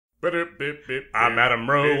I'm Adam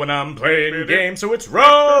Rowe and I'm playing games, so it's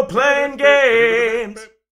Rowe Playing Games!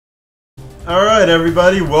 Alright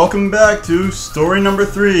everybody, welcome back to story number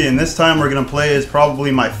 3, and this time we're going to play as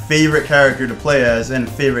probably my favorite character to play as, and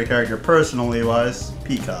favorite character personally wise,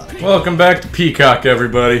 Peacock. Welcome back to Peacock,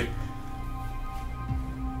 everybody.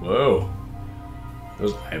 Whoa.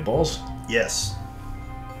 Those eyeballs? Yes.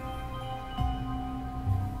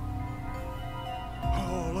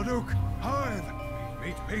 Oh, Leduc, Hive,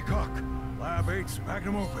 meet Peacock, Lab 8's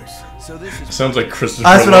magnum opus. So this is Sounds like Christopher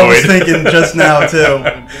That's what I was Lloyd. thinking just now too.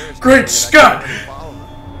 Great Scott!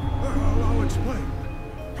 I'll explain.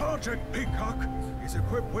 Project Peacock is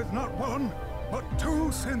equipped with not one, but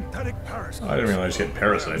 2 synthetic parasites. I didn't realize she had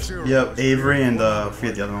parasites. Yep, Avery and I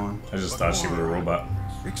forget the other one. I just thought she was a robot.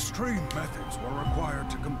 Extreme methods were required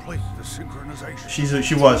to complete the synchronization.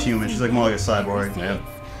 She was human, she's like more like a cyborg. Man.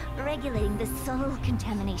 Regulating the soul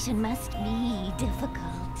contamination must be difficult.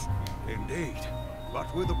 Indeed.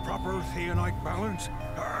 But with the proper theonite balance,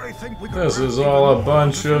 I think we can... This is all a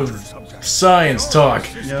bunch of science talk.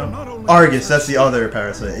 Yeah. Argus, that's the other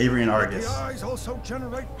parasite. Avery and Argus. The eyes also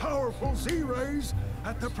generate powerful Z-rays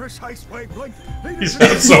at the precise wavelength. He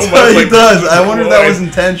sounds so much He like does. I Christopher wonder if that Lloyd. was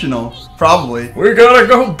intentional. Probably. We gotta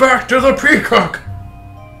go back to the Peacock!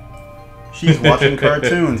 She's watching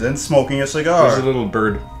cartoons and smoking a cigar. There's a little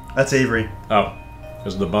bird. That's Avery. Oh.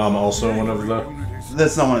 Is the bomb also one of the...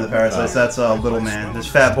 That's not one of the parasites, that's Little Man. There's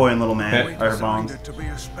Fat Boy and Little Man are her bombs.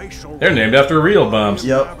 They're named after real bombs.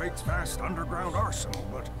 Yep.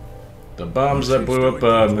 The bombs that blew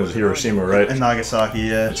up is Hiroshima, right? And Nagasaki,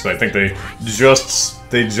 yeah. So I think they just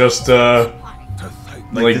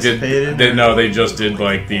like dissipated? they just did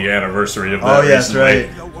like the anniversary of that. Oh, yeah, that's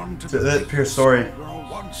recently. right. That's pure story.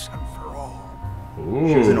 Ooh.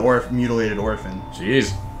 She was an mutilated orphan.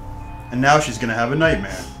 Jeez. And now she's gonna have a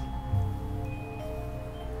nightmare.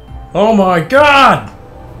 Oh my God!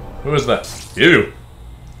 Who is that? You.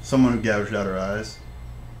 Someone who gouged out her eyes.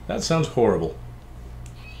 That sounds horrible.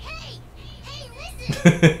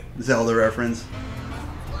 Zelda reference.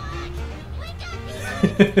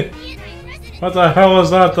 What the hell is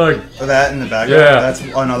that thing? That in the background, Yeah. that's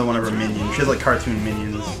another one of her minions. She has like cartoon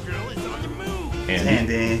minions.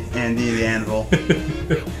 Andy. Andy the Anvil.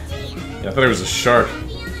 Yeah, I thought it was a shark.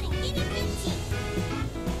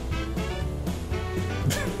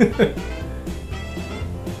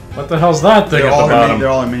 What the hell's that thing at the bottom? They're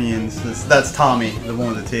all her minions. That's Tommy, the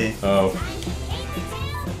one with the T. Oh.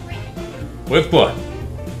 With blood.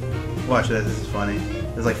 Watch this, this is funny.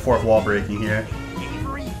 There's like fourth wall breaking here.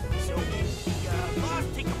 Avery. So boss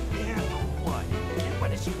take a bath or what? And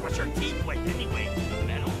what does she brush her teeth with anyway?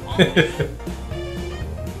 Metal polish.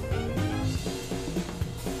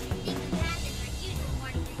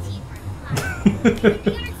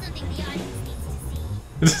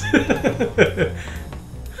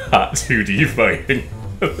 Hot 2D fighting.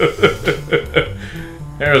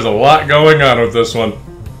 There's a lot going on with this one.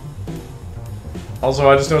 Also,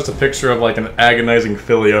 I just noticed a picture of like an agonizing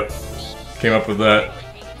Philia. Came up with that.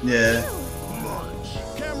 Yeah.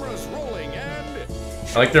 Cameras rolling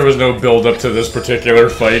and... Like there was no build up to this particular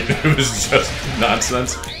fight. It was just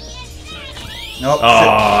nonsense. Nope. Oh,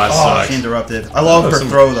 that sucks. She interrupted. I love her Some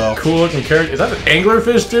throw though. Cool looking character. Is that an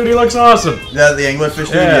anglerfish dude? He looks awesome. Yeah, the anglerfish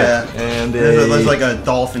dude, Yeah. yeah. And There's like a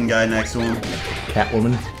dolphin guy next to him.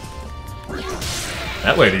 Catwoman.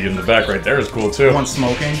 That lady in the back right there is cool too. The one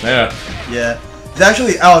smoking. Yeah. Yeah. It's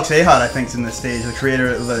actually Alex Ahad, I think, is in this stage, the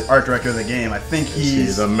creator, the art director of the game. I think He's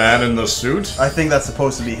he's... the man in the suit. I think that's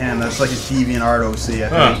supposed to be him. That's like his DeviantArt OC, I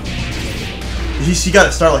Huh. think. He got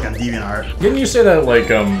to start like on DeviantArt. Didn't you say that like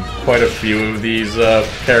quite a few of these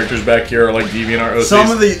characters back here are like DeviantArt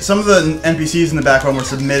OCs? Some of the NPCs in the background were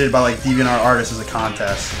submitted by like DeviantArt artists as a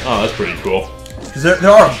contest. Oh, that's pretty cool. Because there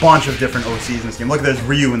are a bunch of different OCs in this game. Look, there's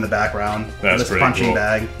Ryu in the background. That's this pretty punching cool.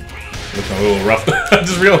 bag. Looking a little rough. I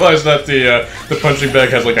just realized that the punching bag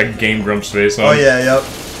has like a Game Grumps face on. Oh yeah, yep.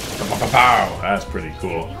 Pow! That's pretty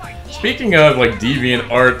cool. Speaking of like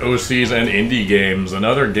DeviantArt OCs and indie games,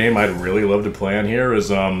 another game I'd really love to play on here is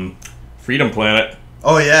Freedom Planet.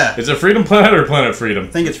 Oh yeah. Is it Freedom Planet or Planet Freedom? I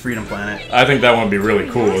think it's Freedom Planet. I think that one would be really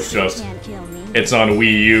cool. It's just it's on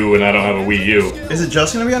Wii U and I don't have a Wii U. Is it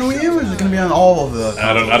just gonna be on Wii U, or is it gonna be on all of the?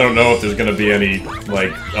 I don't know if there's gonna be any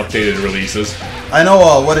like updated releases. I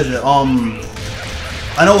know. What is it?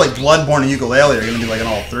 I know like Bloodborne and Ukulele are gonna be like on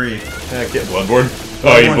all 3. Yeah, get Bloodborne.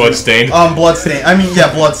 Oh, you Bloodstained? Bloodstained. I mean,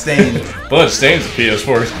 yeah, Bloodstained. Bloodstained's a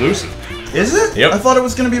PS4 exclusive. Is it? Yep. I thought it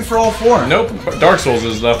was gonna be for all 4. Nope. Dark Souls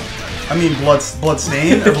is though. I mean,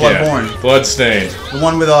 Bloodstained or Bloodborne? Yeah, Bloodstained. The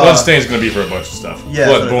one with Bloodstained's gonna be for a bunch of stuff. Yeah,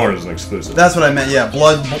 Bloodborne is an exclusive. That's what I meant. Yeah,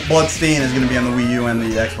 Bloodstained is gonna be on the Wii U and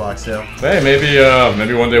the Xbox too. Hey,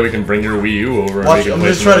 maybe one day we can bring your Wii U over. Watch, and I'm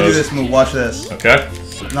just trying to do this move. Watch this. Okay.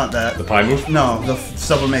 Not that. The pie move? No, the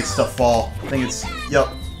stuff that makes stuff fall. I think it's yep.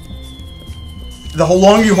 The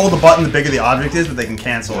longer you hold the button, the bigger the object is, but they can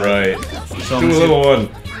cancel it. Right. So do a little one.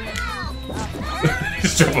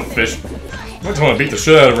 Just drop a fish. I just want to beat the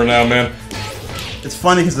shit out of her now, man. It's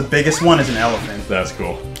funny because the biggest one is an elephant. That's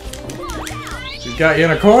cool. She's got you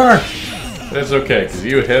in a corner. That's okay, because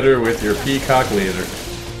you hit her with your Peacock laser.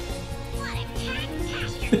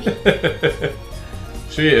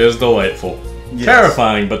 She is delightful. Yes.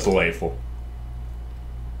 Terrifying, but delightful.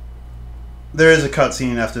 There is a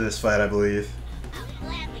cutscene after this fight, I believe.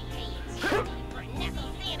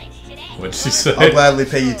 What'd she say? I'll gladly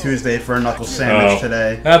pay you Tuesday for a knuckle sandwich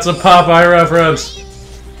today. That's a Popeye reference.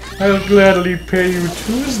 I'll gladly pay you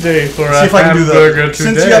Tuesday for a hamburger today.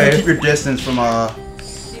 Since you have to keep your distance from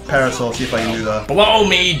Parasol, see if I can do the... Blow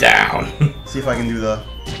me down! See if I can do the...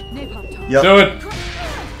 Yep. Do it!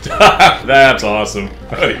 That's awesome.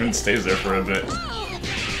 It even stays there for a bit.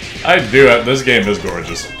 I do it. This game is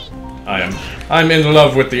gorgeous. I'm in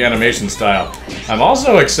love with the animation style. I'm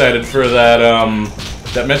also excited for that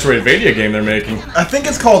that Metroidvania game they're making. I think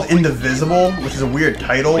it's called Indivisible, which is a weird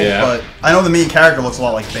title, but I know the main character looks a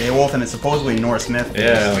lot like Beowulf, and it's supposedly Norse myth.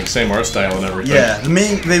 Yeah, like same art style and everything. Yeah,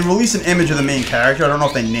 they released an image of the main character. I don't know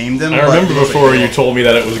if they named him. I remember before you told me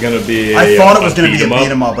that it was going to be I thought it was going to be a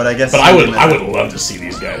beat 'em up, but I guess. But I would love to see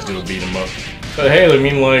these guys do a beat 'em up. But hey, I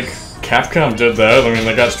mean, like Capcom did that. I mean,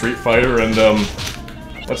 they got Street Fighter and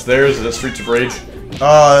what's theirs? Is that Streets of Rage?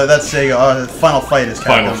 That's Sega. Final Fight is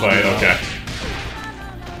Capcom. Final Fight. Okay.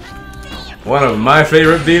 One of my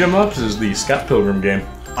favorite beat 'em ups is the Scott Pilgrim game.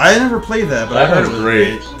 I never played that, but I heard it was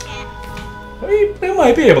great. We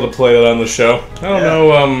might be able to play that on the show. I don't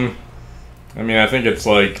know. I mean, I think it's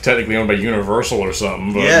like technically owned by Universal or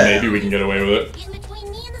something, but maybe we can get away with it. In between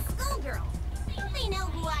me and the Skullgirls. They know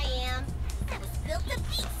who I am. I was built to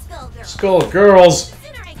beat Skullgirls. Skullgirls?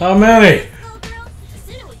 How many?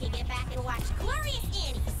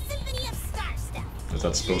 Is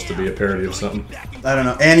that supposed to be a parody of something? I don't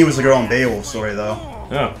know. Annie was the girl in Beowulf's story, though.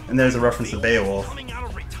 Yeah. And there's a reference to Beowulf.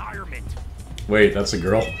 Wait, that's a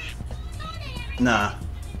girl? Nah.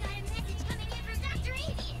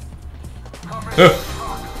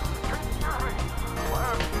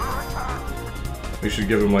 We should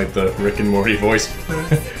give him like the Rick and Morty voice.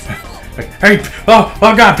 Hey, oh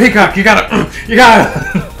God, Peacock, you gotta.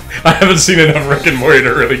 I haven't seen enough Rick and Morty to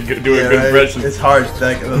really do a good impression. It's hard.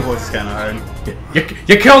 The voice is kind of hard.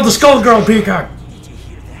 You killed the Skullgirl, Peacock. Did you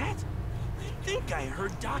hear that? I think I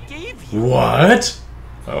heard Doc Avian. What?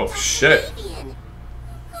 Oh shit. Who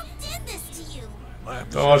did this to you?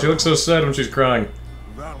 Oh, she looks so sad when she's crying.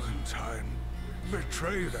 Valentine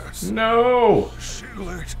betrayed us. No. She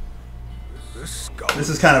let the skull. This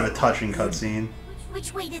is kind of a touching cutscene.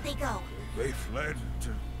 Which way did they go? They fled to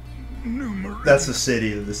New Marine. That's the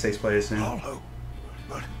city that this takes place in. Hollow,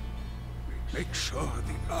 but make sure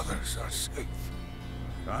the others are safe.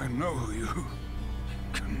 I know you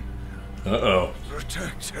can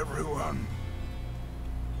protect everyone.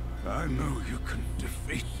 I know you can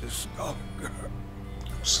defeat the Skullgirl.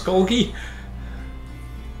 Skulky?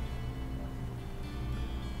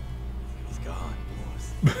 He's gone,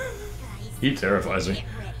 boss. He terrifies me.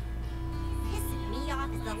 Pissing me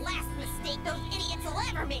off is the last mistake those idiots will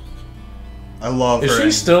ever make. I love her. Is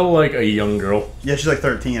she still like a young girl? Yeah, she's like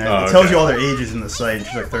 13. It tells you all their ages in the site.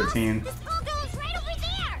 She's like 13. The Skullgirl's right over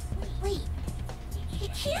there. Wait,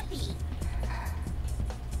 it can't be.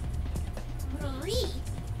 Marie,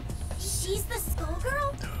 she's the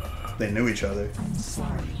Skullgirl? They knew each other.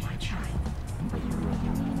 Sorry, my child, but you're a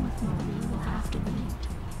young with whom we will have to meet.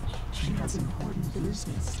 She has important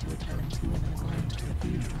business to attend to in the Grand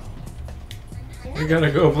Cathedral. We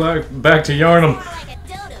gotta go back to Yarnum.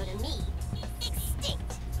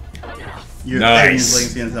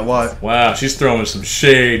 Nice. What? Wow, she's throwing some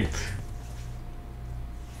shade.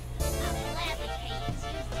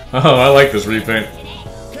 Oh, I like this repaint.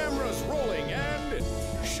 Cameras rolling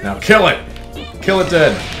and now kill it! Kill it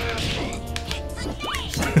dead!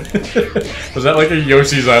 Was that like a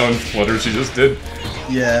Yoshi's Island flutter she just did?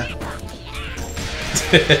 Yeah.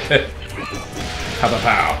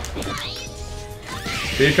 Pow.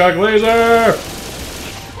 Peacock laser!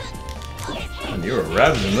 And you were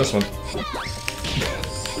rabid in this one.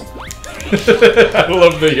 I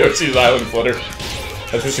love the Yoshi's Island flutter.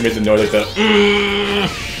 That's when she made the noise like that.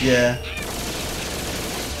 Yeah.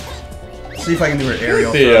 See if I can do her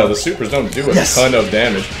aerial The throw. supers don't do a Yes. ton of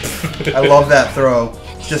damage. I love that throw.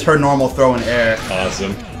 It's just her normal throw in air.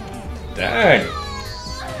 Awesome. Dang.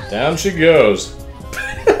 Down she goes.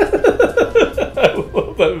 I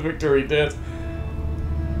love that victory dance.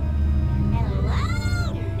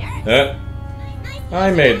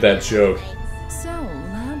 I made that joke. So,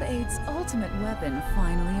 Lab 8's ultimate weapon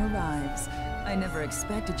finally arrives. I never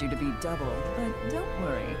expected you to be double, but don't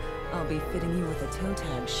worry. I'll be fitting you with a toe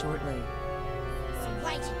tag shortly. So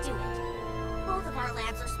why'd you do it? Both of our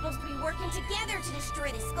labs are supposed to be working together to destroy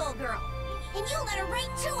the Skullgirl. And you let her right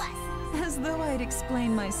to us! As though I'd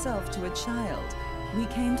explain myself to a child. We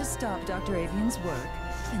came to stop Dr. Avian's work,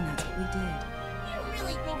 and that's what we did. You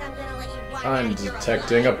really think I'm gonna let you walk I'm out of here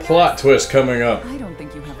detecting a alone? plot twist coming up. I don't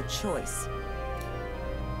think you have a choice.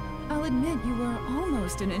 I'll admit you were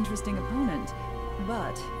almost an interesting opponent,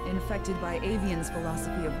 but infected by Avian's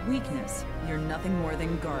philosophy of weakness, you're nothing more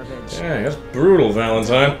than garbage. Dang, that's brutal,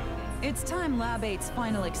 Valentine. It's time Lab 8's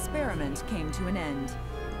final experiment came to an end.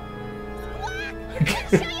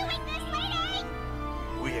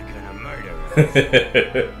 We're gonna murder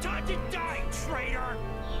her. Time to die, traitor!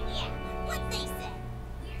 Yeah, what they said.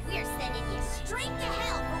 We're sending you straight to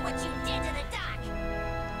hell for what you did to the doc.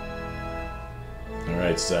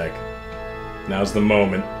 Alright, Zach. Now's the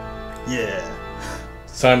moment. Yeah.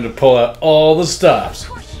 It's time to pull out all the stops Of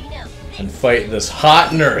course you know this. and fight this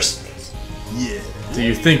hot nurse. Yeah. Do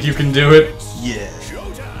you think you can do it? Yeah.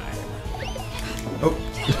 Showtime! Oh,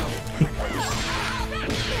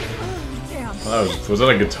 Damn. Oh, was that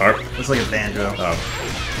a guitar? looks like a banjo. Oh.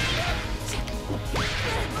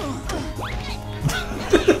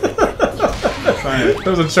 Trying to... That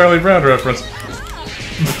was a Charlie Brown reference.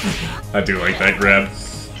 I do like that grab.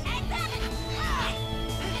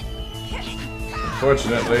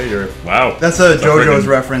 Unfortunately, you're... Wow. That's a JoJo's freaking-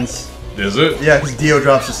 reference. Is it? Yeah, because Dio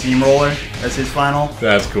drops a steamroller as his final.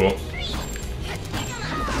 That's cool.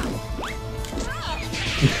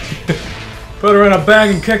 Put her in a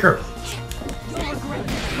bag and kick her.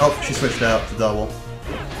 Oh, she switched out to double.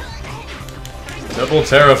 Double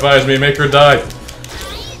terrifies me, make her die.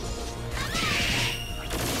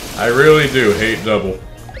 I really do hate Double.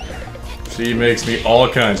 She makes me all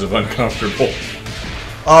kinds of uncomfortable.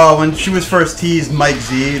 When she was first teased, Mike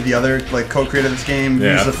Z, the other like co-creator of this game,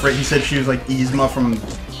 Yeah. he was afraid. He said she was like Yzma from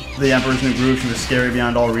The Emperor's New Groove. She was scary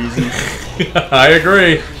beyond all reason. I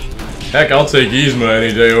agree. Heck, I'll take Yzma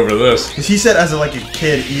any day over this. Because he said as like a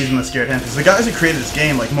kid, Yzma scared him. Because the guys who created this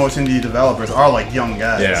game, like most indie developers, are like young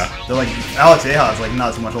guys. Yeah. They're like Alex Aha's like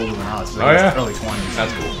not too much older than us. Like, Oh, yeah? early 20s.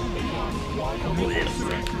 That's cool.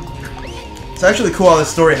 It's actually cool how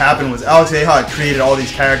this story happened. Was Alex Aha created all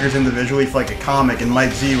these characters individually for like a comic, and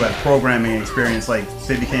Mike Z, who had programming experience, like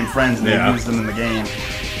they became friends and Yeah. they used them in the game.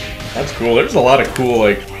 That's cool. There's a lot of cool,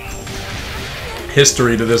 like,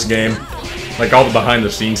 history to this game. Like, all the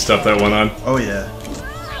behind-the-scenes stuff that went on. Oh yeah.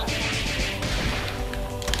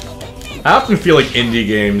 I often feel like indie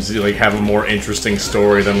games, like, have a more interesting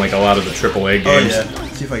story than, like, a lot of the AAA Oh games. yeah.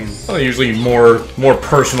 Let's see if I can. Well, usually more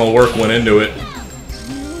personal work went into it.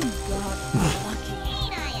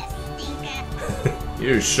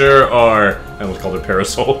 You sure are. I almost called her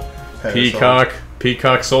Parasol. Parasol.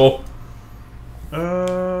 Peacock Soul.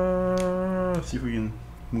 Let's see if we can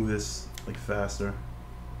move this like faster.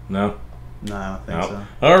 No? Nah, I don't think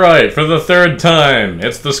No. Alright, for the third time,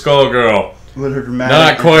 it's the Skullgirl. so. Let her dramatic.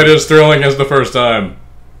 Not quite as thrilling as the first time.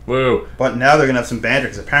 Woo. But now they're gonna have some banter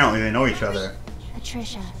because apparently they know each other.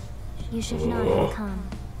 Patricia, you should not Oh. have come.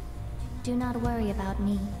 Do not worry about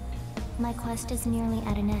me. My quest is nearly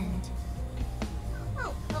at an end.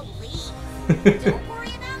 Oh, please. Don't worry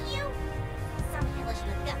about you. Some hellish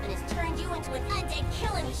MacGuffin has turned you into an undead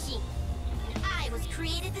killing machine. And I was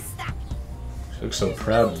created to stop you. She looks so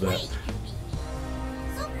proud of that.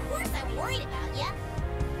 So of course I'm worried about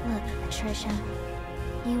you. Look, Patricia,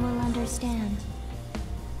 you will understand.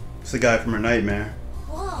 It's the guy from her nightmare.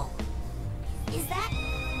 Whoa. Is that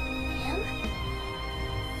him?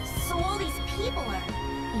 So all these people are...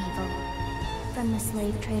 Evil. From the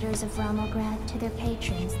slave traders of Ramograd to their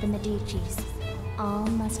patrons, the Medicis. All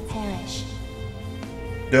must perish.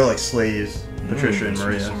 They're like slaves, Patricia and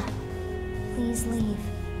Maria. Patricia, please leave.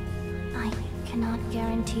 I cannot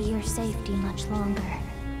guarantee your safety much longer.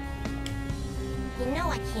 You know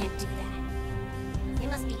I can't do that. It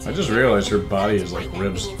must be I just realized her body is like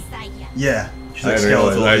ribs. Yeah, she's I like didn't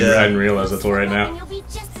realize, skeletal. I Yeah. didn't realize that's all right And now. you'll be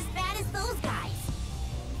just as bad as those guys.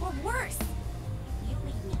 Or worse. You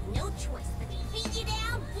leave me no choice but to beat you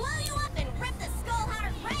down, blow you up, and rip the skull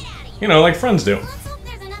heart right out of you. You know, like friends do. Let's hope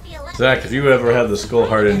there's enough of you left. Zach, if you ever had the skull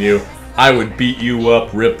heart in you, I would beat you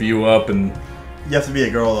up, rip you up, and... You have to be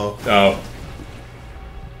a girl though. Oh,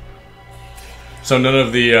 So none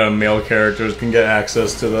of the male characters can get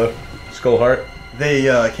access to the Skull Heart? They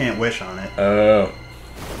can't wish on it. Oh.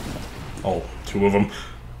 Oh, two of them.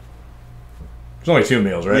 There's only 2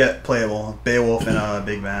 males, right? Yeah, playable. Beowulf and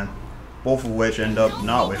Big Man. Both of which end up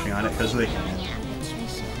not wishing on it because they can't.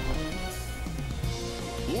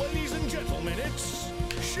 Ladies and gentlemen, it's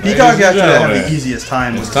Peacock actually have the easiest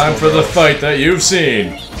time. It's time for the fight that you've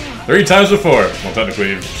seen 3 times before. Well, technically,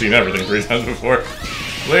 you've seen everything 3 times before.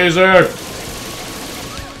 Laser!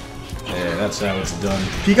 Yeah, that's how it's done.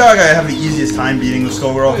 Peacock, I have the easiest time beating the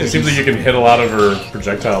Skullgirl. It seems like you can hit a lot of her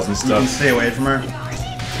projectiles and You can stuff. stay away from her.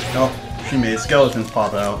 Oh, she made skeletons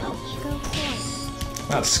pop out.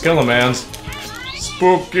 Not Skelemans.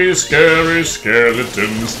 Spooky, scary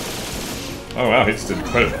skeletons. Oh wow, he just did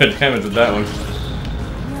quite a bit of damage with that one.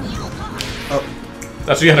 Oh,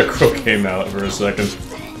 That's why you had a croquet mallet for a second.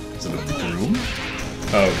 Is it a broom?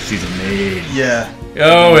 Oh, she's a maid. yeah.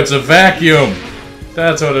 Oh, it's a vacuum!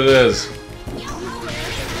 That's what it is.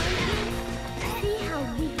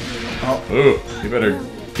 Oh, Ooh, you better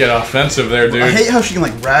get offensive there, dude. I hate how she can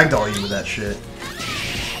like ragdoll you with that shit.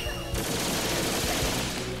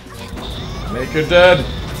 Make her dead.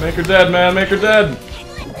 Make her dead, man. Make her dead.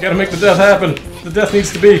 You gotta make the death happen. The death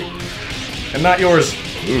needs to be. And not yours.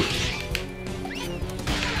 Ooh.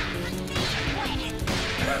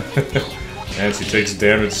 And she takes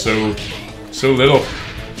damage so little.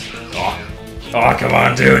 Oh, come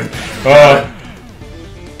on, dude. Oh.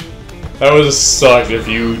 That would have sucked if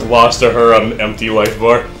you lost to her on an empty life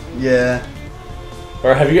bar. Yeah.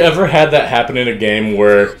 Or have you ever had that happen in a game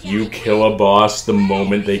where you kill a boss the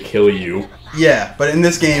moment they kill you? Yeah, but in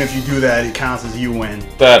this game, if you do that, it counts as you win.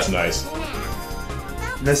 That's nice.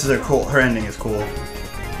 This is her cool. Her ending is cool.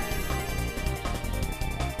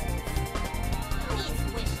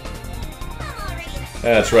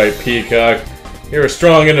 That's right, Peacock. You're a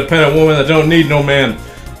strong, independent woman that don't need no man.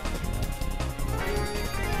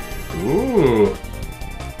 Ooh.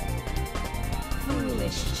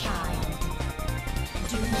 Foolish child.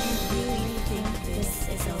 Do you really think this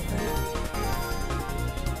is over?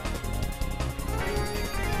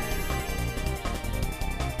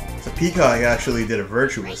 So Peacock actually did a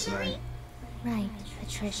virtuous thing. Right,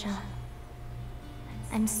 Patricia.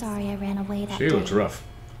 I'm sorry I ran away that She day. looks rough.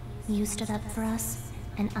 You stood up for us,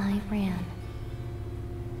 and I ran.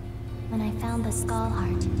 When I found the Skull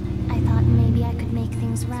Heart, I thought maybe I could make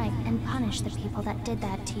things right and punish the people that did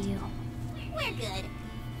that to you. We're good.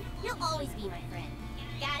 You'll always be my friend.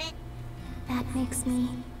 Got it? That makes me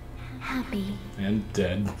happy. And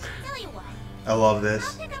dead. Tell you what, I love I'll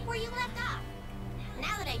this. pick up where you left off.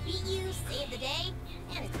 Now that I beat you, saved the day,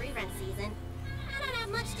 and it's rerun season, I don't have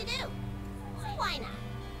much to do. So why not?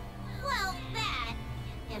 Well, that,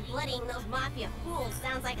 and bloodying those mafia fools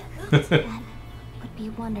sounds like a hoot. That would be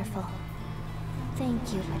wonderful.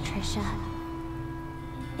 Thank you, Patricia.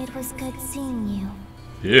 It was good seeing you.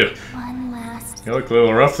 Yeah. One last... You look a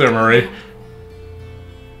little rough there, Marie.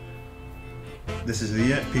 This is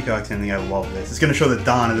the Peacock ending. I love this. It's gonna show the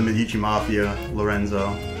dawn of the Medici Mafia,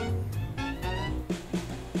 Lorenzo.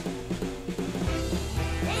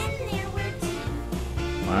 Then there were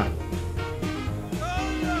two. Wow.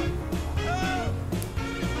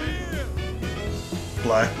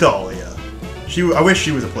 Black Dahlia. I wish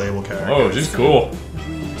she was a playable character. Oh, she's cool.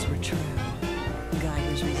 Rumors were true.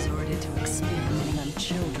 Guiders resorted to experimenting on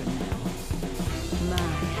children now. My,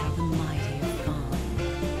 how the mighty have gone.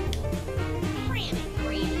 Cram it,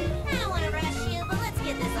 Granny. I don't want to rush you, but let's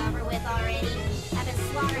get this over with already. I've been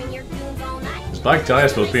slaughtering your goons all night. Is Black Dahlia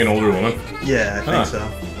supposed to be an older woman? Yeah, I think so.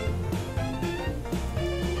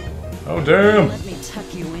 Oh, damn. Let me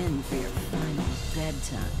tuck you in for your final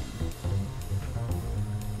bedtime.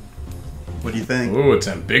 What do you think? Ooh, it's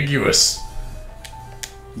ambiguous.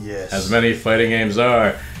 Yes. As many fighting games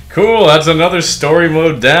are. Cool, that's another story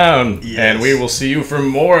mode down. Yes. And we will see you for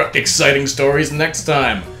more exciting stories next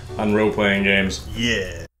time on Rowe Playing Games.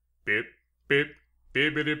 Yeah. Beep, beep,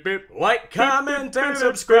 beep, beep, beep. Like, comment, and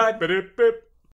subscribe. Beep, beep.